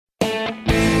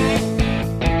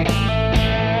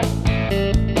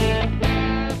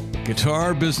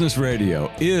Guitar Business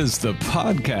Radio is the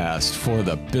podcast for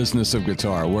the business of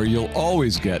guitar, where you'll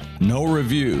always get no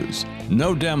reviews,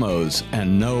 no demos,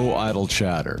 and no idle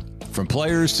chatter. From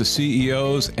players to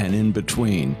CEOs and in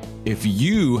between. If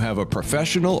you have a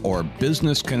professional or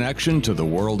business connection to the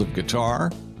world of guitar,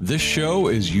 this show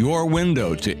is your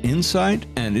window to insight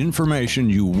and information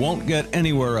you won't get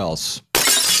anywhere else.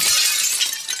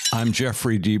 I'm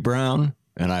Jeffrey D. Brown,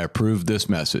 and I approve this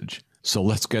message. So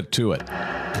let's get to it.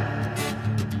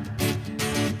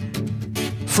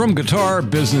 From Guitar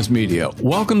Business Media,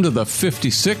 welcome to the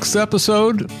 56th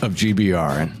episode of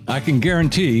GBR, and I can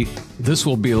guarantee this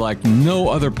will be like no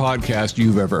other podcast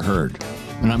you've ever heard.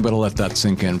 And I'm going to let that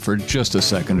sink in for just a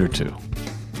second or two.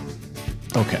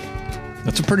 Okay,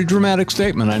 that's a pretty dramatic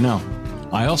statement, I know.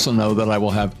 I also know that I will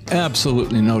have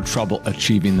absolutely no trouble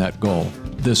achieving that goal.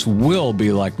 This will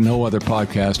be like no other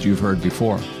podcast you've heard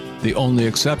before. The only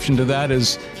exception to that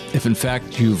is if, in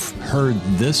fact, you've heard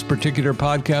this particular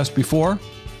podcast before,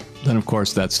 then, of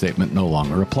course, that statement no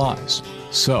longer applies.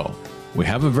 So, we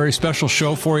have a very special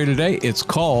show for you today. It's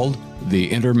called The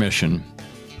Intermission.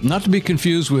 Not to be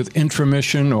confused with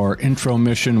intramission or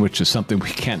intromission, which is something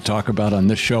we can't talk about on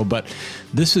this show, but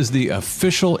this is the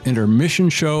official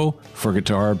intermission show for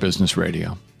Guitar Business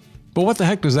Radio. But what the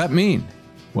heck does that mean?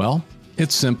 Well,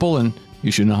 it's simple, and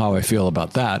you should know how I feel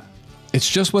about that. It's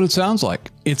just what it sounds like.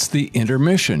 It's the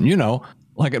intermission, you know,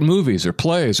 like at movies or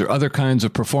plays or other kinds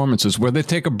of performances where they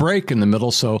take a break in the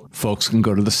middle so folks can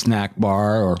go to the snack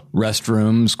bar or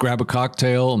restrooms, grab a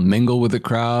cocktail, mingle with the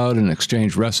crowd and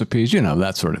exchange recipes, you know,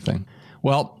 that sort of thing.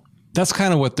 Well, that's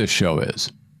kind of what this show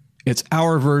is. It's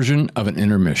our version of an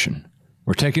intermission.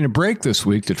 We're taking a break this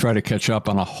week to try to catch up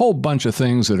on a whole bunch of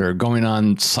things that are going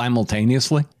on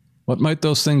simultaneously. What might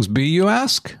those things be, you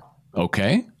ask?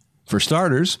 Okay. For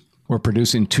starters, we're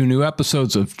producing 2 new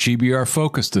episodes of GBR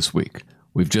Focus this week.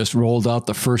 We've just rolled out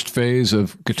the first phase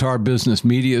of Guitar Business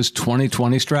Media's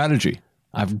 2020 strategy.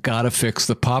 I've got to fix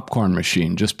the popcorn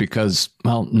machine just because,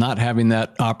 well, not having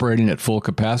that operating at full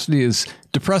capacity is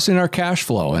depressing our cash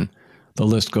flow, and the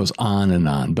list goes on and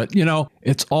on. But, you know,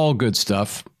 it's all good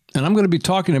stuff, and I'm going to be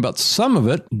talking about some of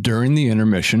it during the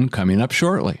intermission coming up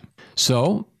shortly.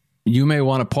 So you may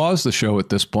want to pause the show at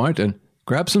this point and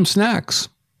grab some snacks.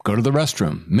 Go to the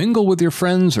restroom, mingle with your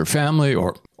friends or family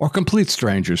or complete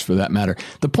strangers for that matter.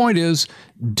 The point is,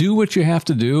 do what you have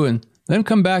to do and then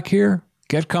come back here,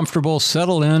 get comfortable,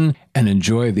 settle in, and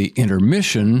enjoy the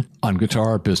intermission on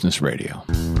Guitar Business Radio.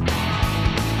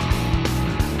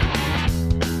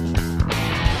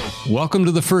 Welcome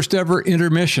to the first ever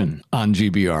intermission on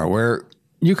GBR, where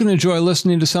you can enjoy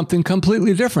listening to something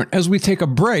completely different as we take a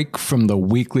break from the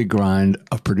weekly grind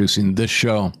of producing this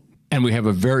show. And we have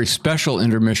a very special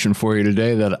intermission for you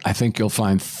today that I think you'll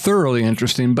find thoroughly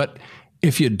interesting. But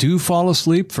if you do fall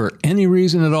asleep for any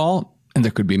reason at all, and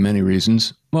there could be many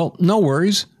reasons, well, no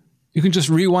worries. You can just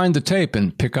rewind the tape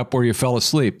and pick up where you fell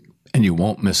asleep, and you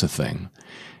won't miss a thing.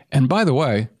 And by the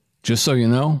way, just so you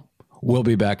know, we'll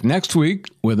be back next week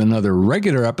with another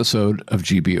regular episode of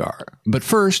GBR. But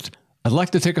first, I'd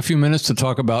like to take a few minutes to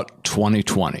talk about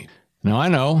 2020. Now, I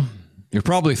know you're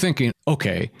probably thinking,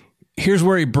 okay, here's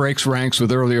where he breaks ranks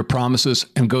with earlier promises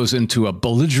and goes into a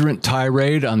belligerent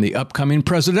tirade on the upcoming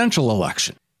presidential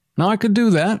election. Now, I could do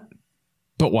that,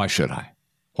 but why should I?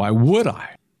 Why would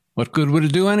I? What good would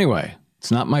it do anyway?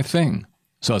 It's not my thing,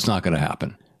 so it's not going to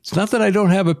happen. It's not that I don't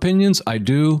have opinions, I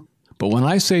do, but when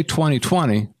I say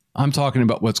 2020, I'm talking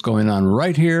about what's going on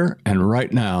right here and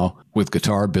right now with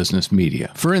Guitar Business Media.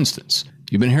 For instance,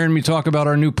 you've been hearing me talk about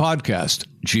our new podcast,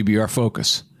 GBR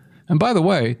Focus. And by the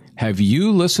way, have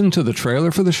you listened to the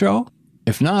trailer for the show?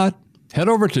 If not, head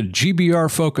over to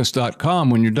gbrfocus.com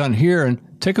when you're done here and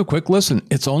take a quick listen.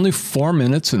 It's only 4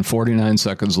 minutes and 49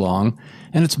 seconds long,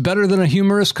 and it's better than a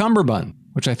humorous cummerbund,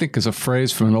 which I think is a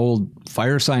phrase from an old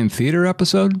Firesign Theater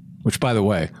episode, which, by the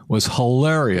way, was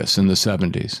hilarious in the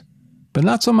 70s, but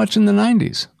not so much in the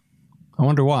 90s. I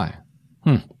wonder why.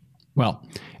 Well,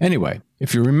 anyway,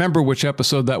 if you remember which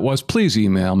episode that was, please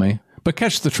email me, but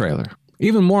catch the trailer.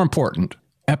 Even more important,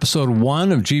 Episode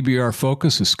 1 of GBR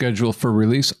Focus is scheduled for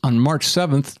release on March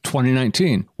 7th,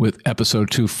 2019, with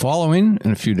Episode 2 following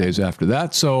in a few days after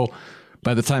that. So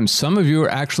by the time some of you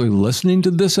are actually listening to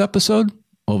this episode,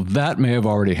 well, that may have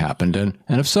already happened. And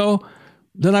if so,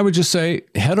 then I would just say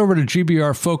head over to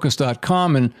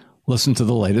gbrfocus.com and listen to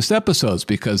the latest episodes,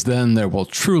 because then there will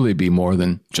truly be more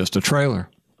than just a trailer.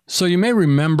 So you may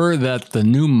remember that the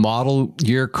new model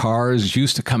year cars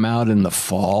used to come out in the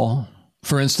fall.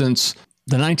 For instance,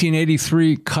 the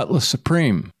 1983 Cutlass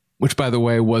Supreme, which, by the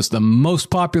way, was the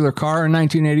most popular car in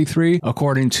 1983,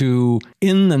 according to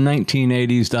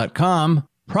InThe1980s.com,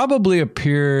 probably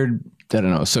appeared, I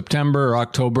don't know, September or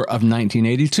October of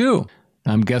 1982.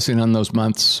 I'm guessing on those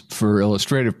months for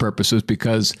illustrative purposes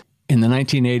because in the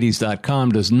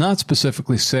 1980s.com does not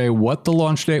specifically say what the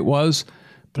launch date was,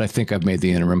 but I think I've made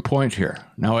the interim point here.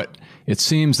 Now, it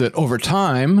seems that over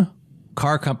time,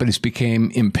 car companies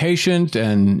became impatient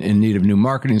and in need of new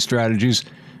marketing strategies,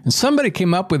 and somebody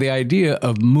came up with the idea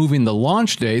of moving the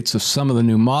launch dates of some of the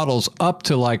new models up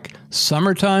to like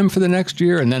summertime for the next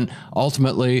year and then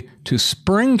ultimately to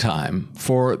springtime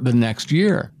for the next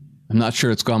year. I'm not sure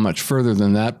it's gone much further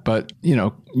than that, but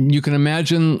you can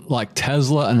imagine like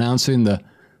Tesla announcing the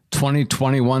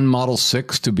 2021 Model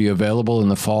 6 to be available in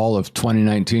the fall of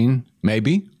 2019.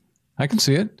 Maybe. I can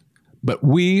see it. But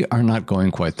we are not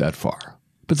going quite that far.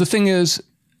 But the thing is,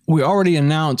 we already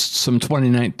announced some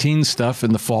 2019 stuff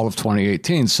in the fall of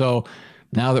 2018. So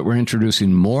now that we're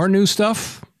introducing more new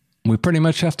stuff, we pretty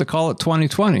much have to call it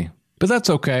 2020. But that's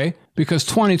okay, because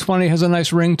 2020 has a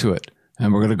nice ring to it,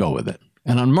 and we're going to go with it.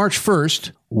 And on March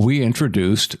 1st, we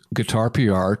introduced Guitar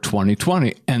PR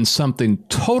 2020 and something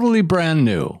totally brand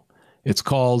new. It's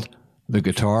called the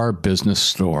Guitar Business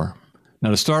Store. Now,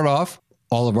 to start off,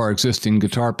 all of our existing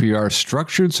Guitar PR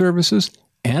structured services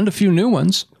and a few new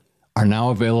ones are now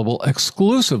available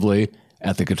exclusively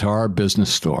at the Guitar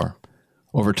Business Store.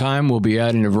 Over time, we'll be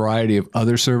adding a variety of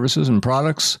other services and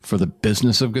products for the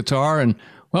business of guitar, and,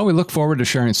 well, we look forward to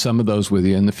sharing some of those with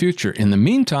you in the future. In the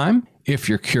meantime, if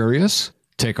you're curious,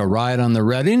 take a ride on the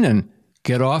Reading and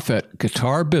get off at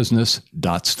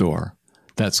guitarbusiness.store.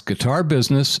 That's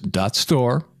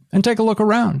guitarbusiness.store, and take a look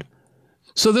around.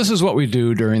 So this is what we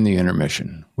do during the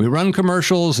intermission. We run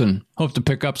commercials and hope to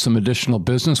pick up some additional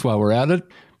business while we're at it,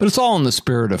 but it's all in the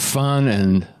spirit of fun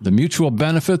and the mutual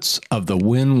benefits of the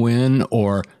win-win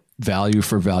or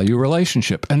value-for-value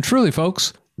relationship. And truly,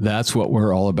 folks, that's what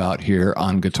we're all about here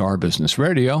on Guitar Business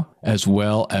Radio, as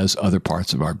well as other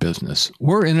parts of our business.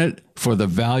 We're in it for the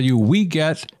value we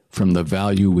get from the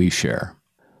value we share.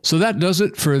 So that does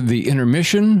it for the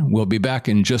intermission. We'll be back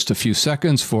in just a few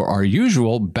seconds for our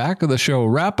usual back of the show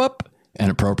wrap-up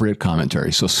and appropriate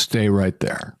commentary. So stay right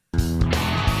there.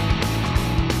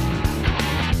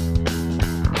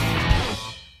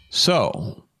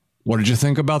 So, what did you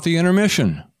think about the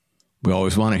intermission? We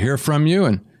always want to hear from you,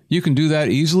 and you can do that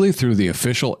easily through the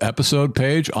official episode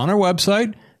page on our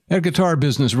website at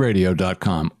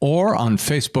guitarbusinessradio.com or on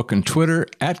Facebook and Twitter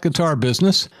at Guitar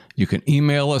Business. You can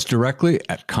email us directly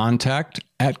at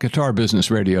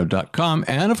contact@guitarbusinessradio.com.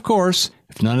 And of course,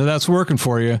 if none of that's working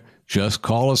for you, just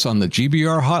call us on the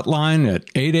GBR hotline at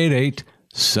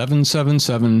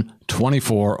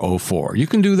 888-777-2404. You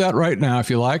can do that right now if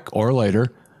you like, or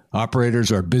later.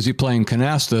 Operators are busy playing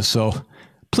canasta, so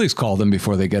please call them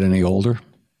before they get any older.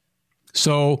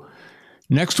 So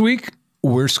next week,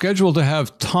 we're scheduled to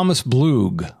have Thomas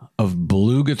Blug of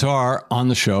Blue Guitar on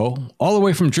the show, all the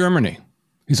way from Germany.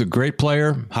 He's a great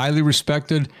player, highly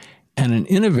respected, and an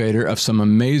innovator of some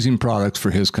amazing products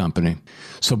for his company.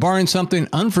 So barring something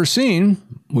unforeseen,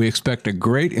 we expect a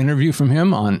great interview from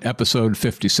him on episode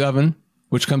 57,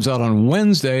 which comes out on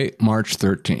Wednesday, March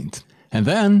 13th. And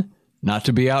then, not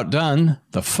to be outdone,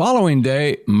 the following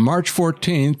day, March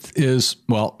 14th, is,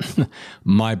 well,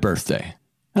 my birthday.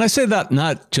 And I say that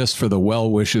not just for the well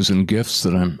wishes and gifts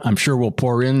that I'm sure will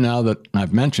pour in now that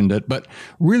I've mentioned it, but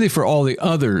really for all the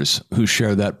others who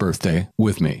share that birthday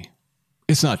with me.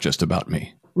 It's not just about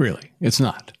me. Really, it's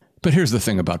not. But here's the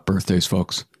thing about birthdays,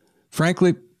 folks.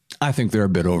 Frankly, I think they're a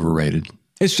bit overrated.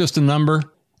 It's just a number,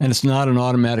 and it's not an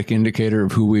automatic indicator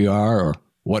of who we are or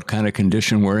what kind of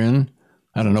condition we're in.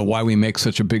 I don't know why we make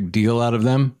such a big deal out of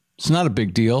them. It's not a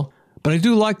big deal, but I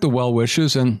do like the well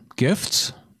wishes and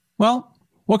gifts. Well,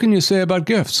 what can you say about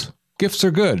gifts? Gifts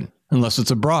are good, unless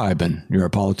it's a bribe and you're a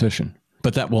politician.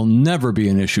 But that will never be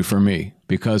an issue for me,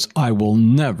 because I will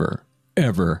never,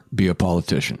 ever be a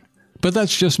politician. But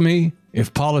that's just me.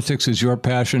 If politics is your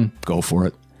passion, go for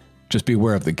it. Just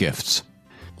beware of the gifts.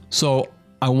 So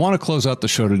I want to close out the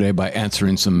show today by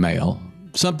answering some mail,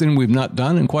 something we've not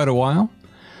done in quite a while.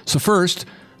 So first,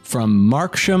 from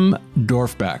Marksham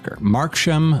Dorfbacher.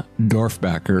 Marksham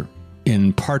Dorfbacher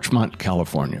in Parchment,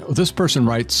 California. This person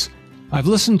writes, I've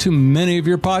listened to many of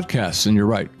your podcasts, and you're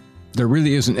right. There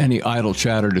really isn't any idle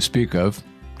chatter to speak of.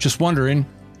 Just wondering,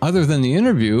 other than the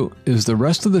interview, is the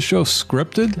rest of the show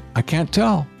scripted? I can't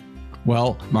tell.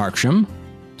 Well, Marksham,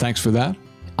 thanks for that.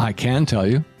 I can tell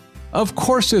you. Of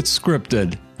course it's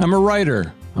scripted. I'm a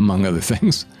writer, among other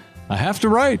things. I have to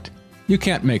write. You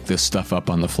can't make this stuff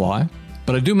up on the fly.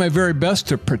 But I do my very best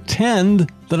to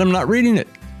pretend that I'm not reading it.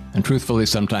 And truthfully,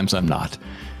 sometimes I'm not.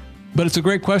 But it's a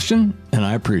great question, and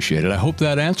I appreciate it. I hope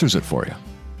that answers it for you.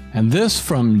 And this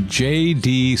from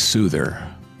J.D. Souther.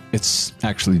 It's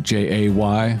actually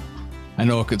J-A-Y. I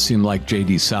know it could seem like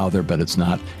J.D. Souther, but it's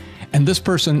not. And this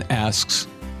person asks,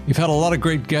 you've had a lot of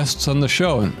great guests on the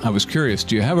show, and I was curious,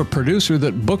 do you have a producer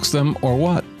that books them or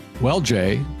what? Well,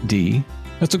 J.D.,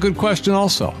 that's a good question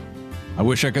also. I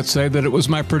wish I could say that it was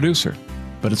my producer,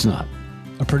 but it's not.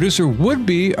 A producer would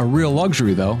be a real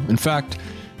luxury, though. In fact,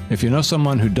 if you know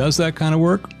someone who does that kind of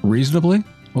work reasonably,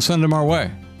 we'll send them our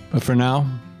way. But for now,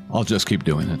 I'll just keep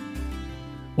doing it.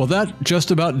 Well, that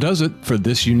just about does it for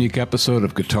this unique episode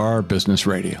of Guitar Business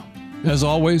Radio. As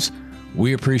always,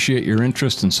 we appreciate your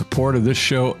interest and support of this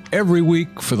show every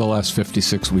week for the last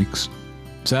 56 weeks.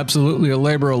 It's absolutely a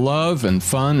labor of love and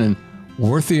fun and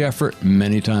worth the effort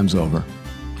many times over.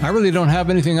 I really don't have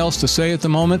anything else to say at the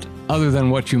moment other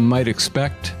than what you might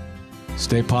expect.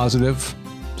 Stay positive,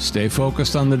 stay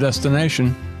focused on the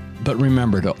destination, but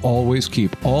remember to always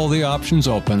keep all the options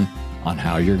open on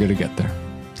how you're going to get there.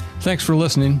 Thanks for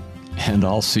listening, and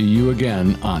I'll see you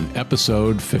again on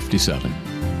episode 57.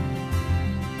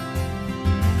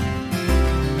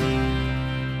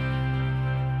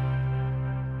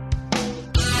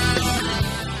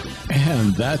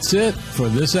 And that's it for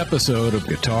this episode of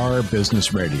Guitar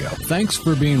Business Radio. Thanks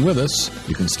for being with us.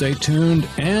 You can stay tuned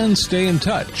and stay in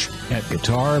touch at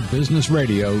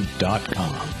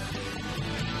guitarbusinessradio.com.